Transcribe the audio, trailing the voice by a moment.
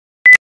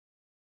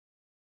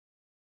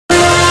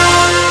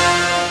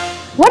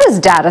is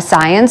data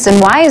science and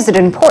why is it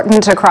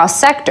important across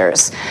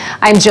sectors?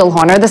 I'm Jill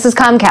Horner. This is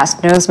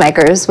Comcast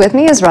Newsmakers. With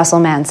me is Russell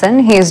Manson.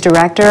 He is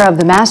director of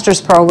the master's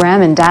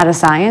program in data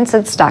science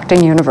at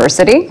Stockton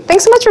University.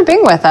 Thanks so much for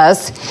being with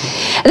us.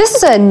 This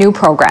is a new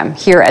program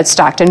here at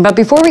Stockton, but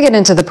before we get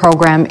into the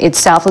program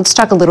itself, let's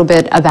talk a little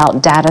bit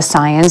about data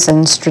science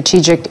and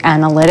strategic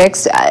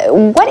analytics.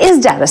 What is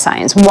data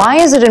science? Why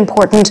is it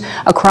important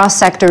across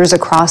sectors,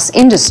 across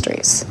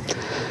industries?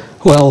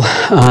 Well,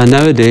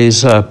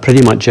 nowadays,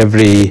 pretty much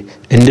every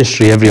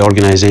industry, every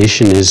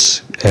organization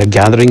is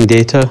gathering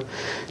data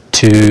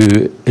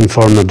to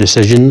inform their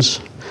decisions,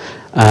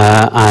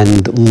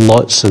 and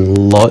lots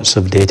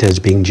of data is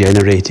being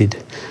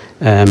generated.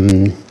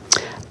 And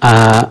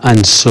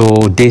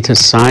so data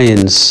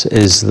science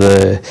is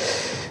the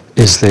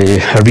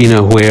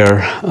arena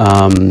where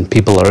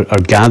people are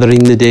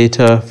gathering the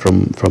data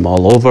from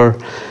all over,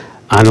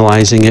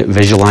 analyzing it,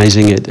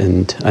 visualizing it,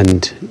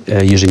 and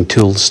using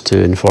tools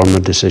to inform their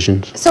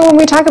decisions. So when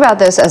we talk about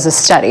this as a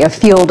study, a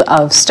field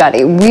of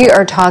study, we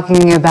are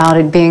talking about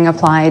it being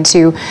applied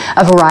to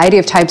a variety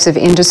of types of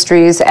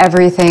industries,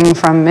 everything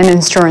from an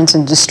insurance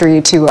industry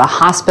to a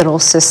hospital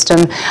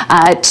system,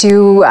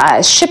 to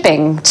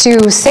shipping,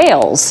 to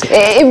sales.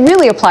 It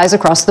really applies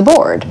across the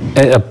board.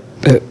 It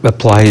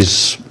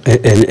applies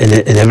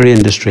in every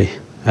industry.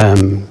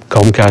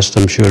 Comcast,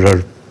 I'm sure,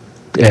 are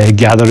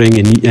gathering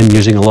and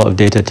using a lot of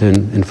data to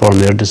inform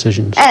their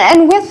decisions.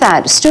 And with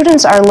that,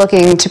 students are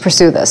looking to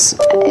pursue this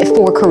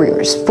for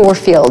careers, for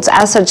fields.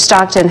 As such,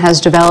 Stockton has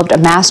developed a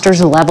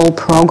master's level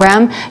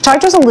program.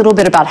 Talk to us a little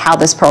bit about how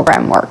this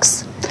program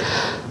works.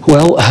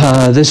 Well,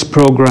 this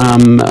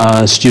program,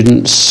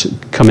 students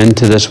come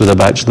into this with a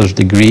bachelor's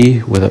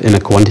degree in a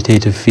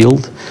quantitative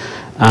field,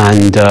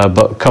 and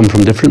but come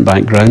from different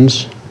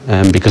backgrounds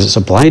because it's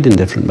applied in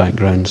different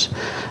backgrounds.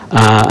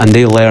 And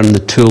they learn the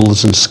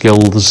tools and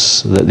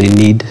skills that they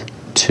need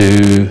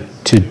to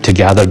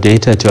gather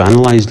data, to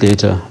analyze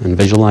data and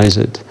visualize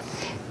it.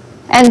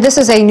 And this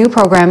is a new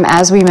program,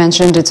 as we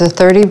mentioned. It's a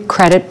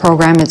 30-credit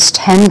program. It's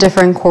 10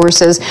 different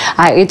courses.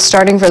 It's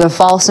starting for the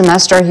fall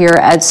semester here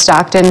at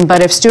Stockton.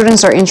 But if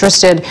students are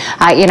interested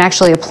in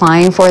actually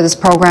applying for this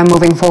program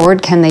moving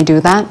forward, can they do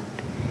that?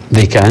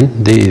 They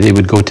can. They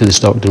would go to the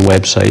Stockton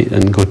website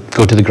and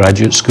go to the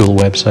graduate school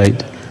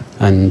website,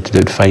 and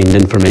they'd find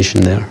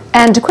information there.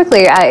 And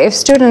quickly, if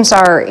students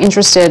are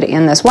interested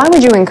in this, why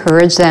would you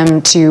encourage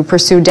them to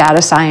pursue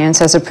data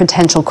science as a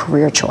potential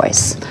career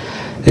choice?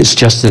 It's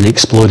just an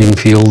exploding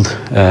field.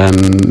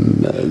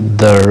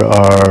 There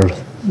are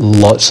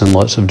lots and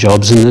lots of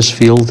jobs in this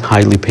field,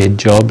 highly paid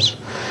jobs.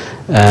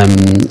 You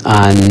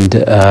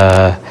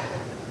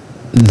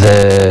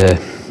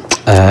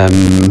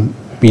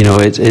know,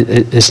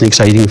 it's an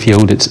exciting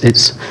field. It's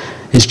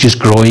just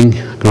growing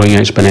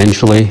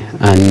exponentially,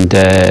 and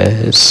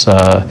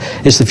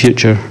it's the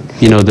future.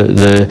 You know,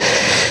 the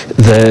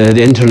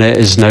internet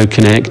is now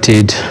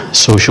connected.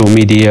 Social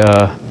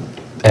media,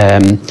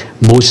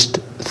 most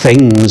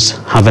things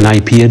have an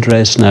IP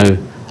address now,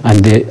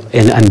 and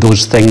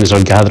those things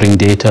are gathering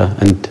data,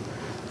 and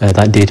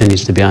that data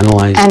needs to be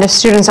analyzed. And if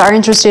students are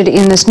interested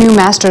in this new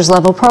master's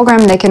level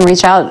program, they can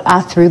reach out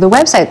through the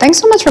website. Thanks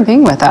so much for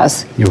being with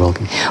us. You're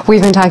welcome.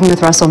 We've been talking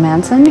with Russell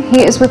Manson.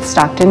 He is with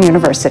Stockton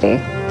University.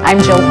 I'm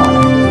Jill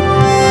Horner.